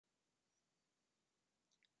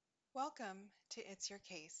Welcome to It's Your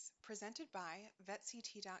Case, presented by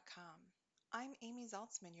VetCT.com. I'm Amy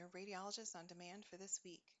Zalcman, your radiologist on demand for this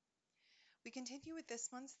week. We continue with this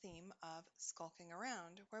month's theme of Skulking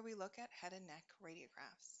Around, where we look at head and neck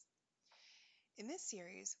radiographs. In this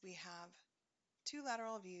series, we have two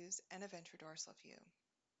lateral views and a ventrodorsal view.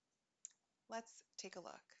 Let's take a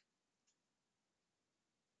look.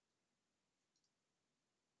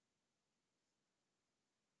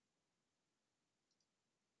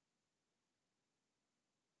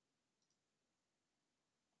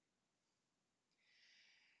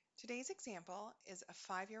 Today's example is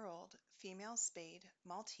a 5-year-old female spayed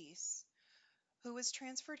Maltese who was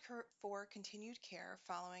transferred for continued care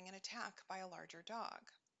following an attack by a larger dog,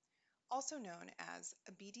 also known as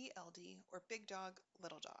a BDLD or big dog,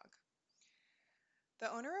 little dog.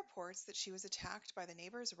 The owner reports that she was attacked by the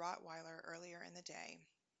neighbor's Rottweiler earlier in the day,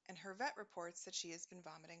 and her vet reports that she has been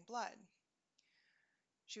vomiting blood.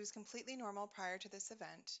 She was completely normal prior to this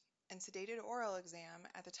event, and sedated oral exam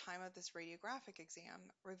at the time of this radiographic exam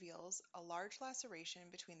reveals a large laceration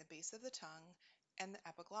between the base of the tongue and the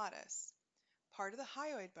epiglottis. Part of the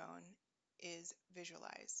hyoid bone is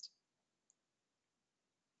visualized.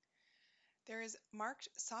 There is marked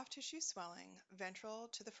soft tissue swelling ventral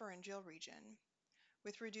to the pharyngeal region,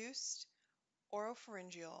 with reduced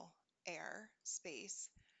oropharyngeal air space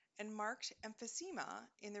and marked emphysema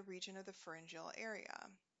in the region of the pharyngeal area,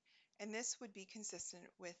 and this would be consistent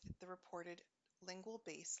with the reported lingual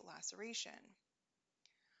base laceration.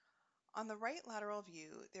 On the right lateral view,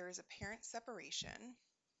 there is apparent separation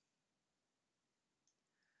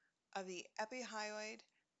of the epihyoid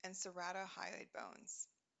and ceratohyoid bones.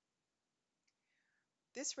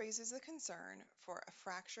 This raises a concern for a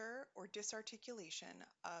fracture or disarticulation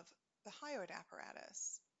of the hyoid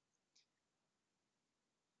apparatus.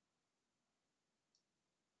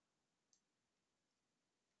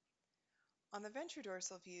 On the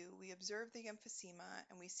ventrodorsal view, we observe the emphysema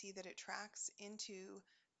and we see that it tracks into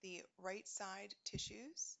the right side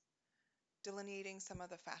tissues, delineating some of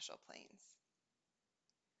the fascial planes.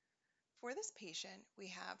 For this patient, we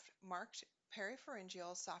have marked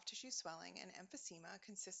peripharyngeal soft tissue swelling and emphysema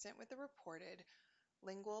consistent with the reported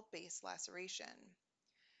lingual base laceration.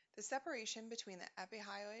 The separation between the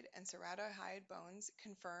epihyoid and ceratohyoid bones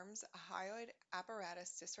confirms a hyoid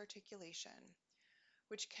apparatus disarticulation,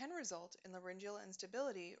 which can result in laryngeal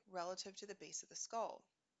instability relative to the base of the skull.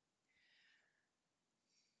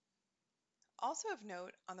 Also of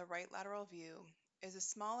note on the right lateral view is a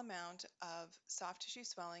small amount of soft tissue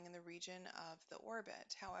swelling in the region of the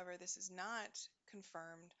orbit. However, this is not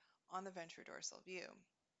confirmed on the ventrodorsal view.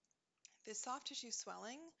 This soft tissue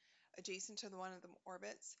swelling adjacent to one of the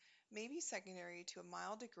orbits may be secondary to a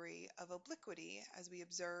mild degree of obliquity as we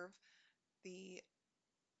observe the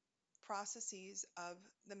processes of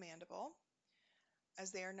the mandible,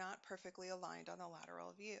 as they are not perfectly aligned on the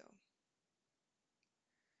lateral view.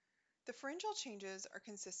 The pharyngeal changes are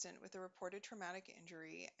consistent with the reported traumatic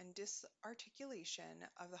injury and disarticulation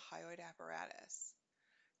of the hyoid apparatus.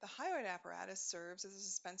 The hyoid apparatus serves as a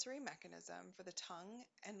suspensory mechanism for the tongue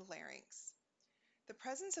and larynx. The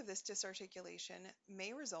presence of this disarticulation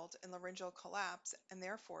may result in laryngeal collapse and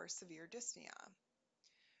therefore severe dyspnea.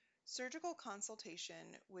 Surgical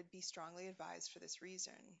consultation would be strongly advised for this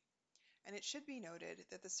reason, and it should be noted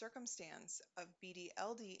that the circumstance of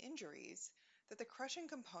BDLD injuries that the crushing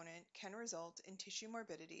component can result in tissue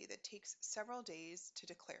morbidity that takes several days to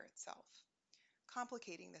declare itself,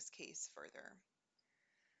 complicating this case further.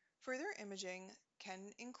 Further imaging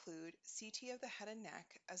can include CT of the head and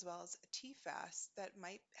neck as well as a TFAS that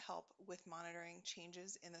might help with monitoring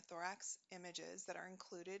changes in the thorax images that are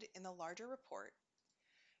included in the larger report.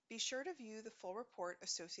 Be sure to view the full report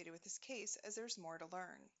associated with this case as there's more to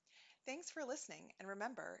learn. Thanks for listening, and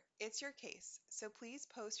remember, it's your case, so please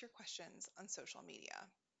post your questions on social media.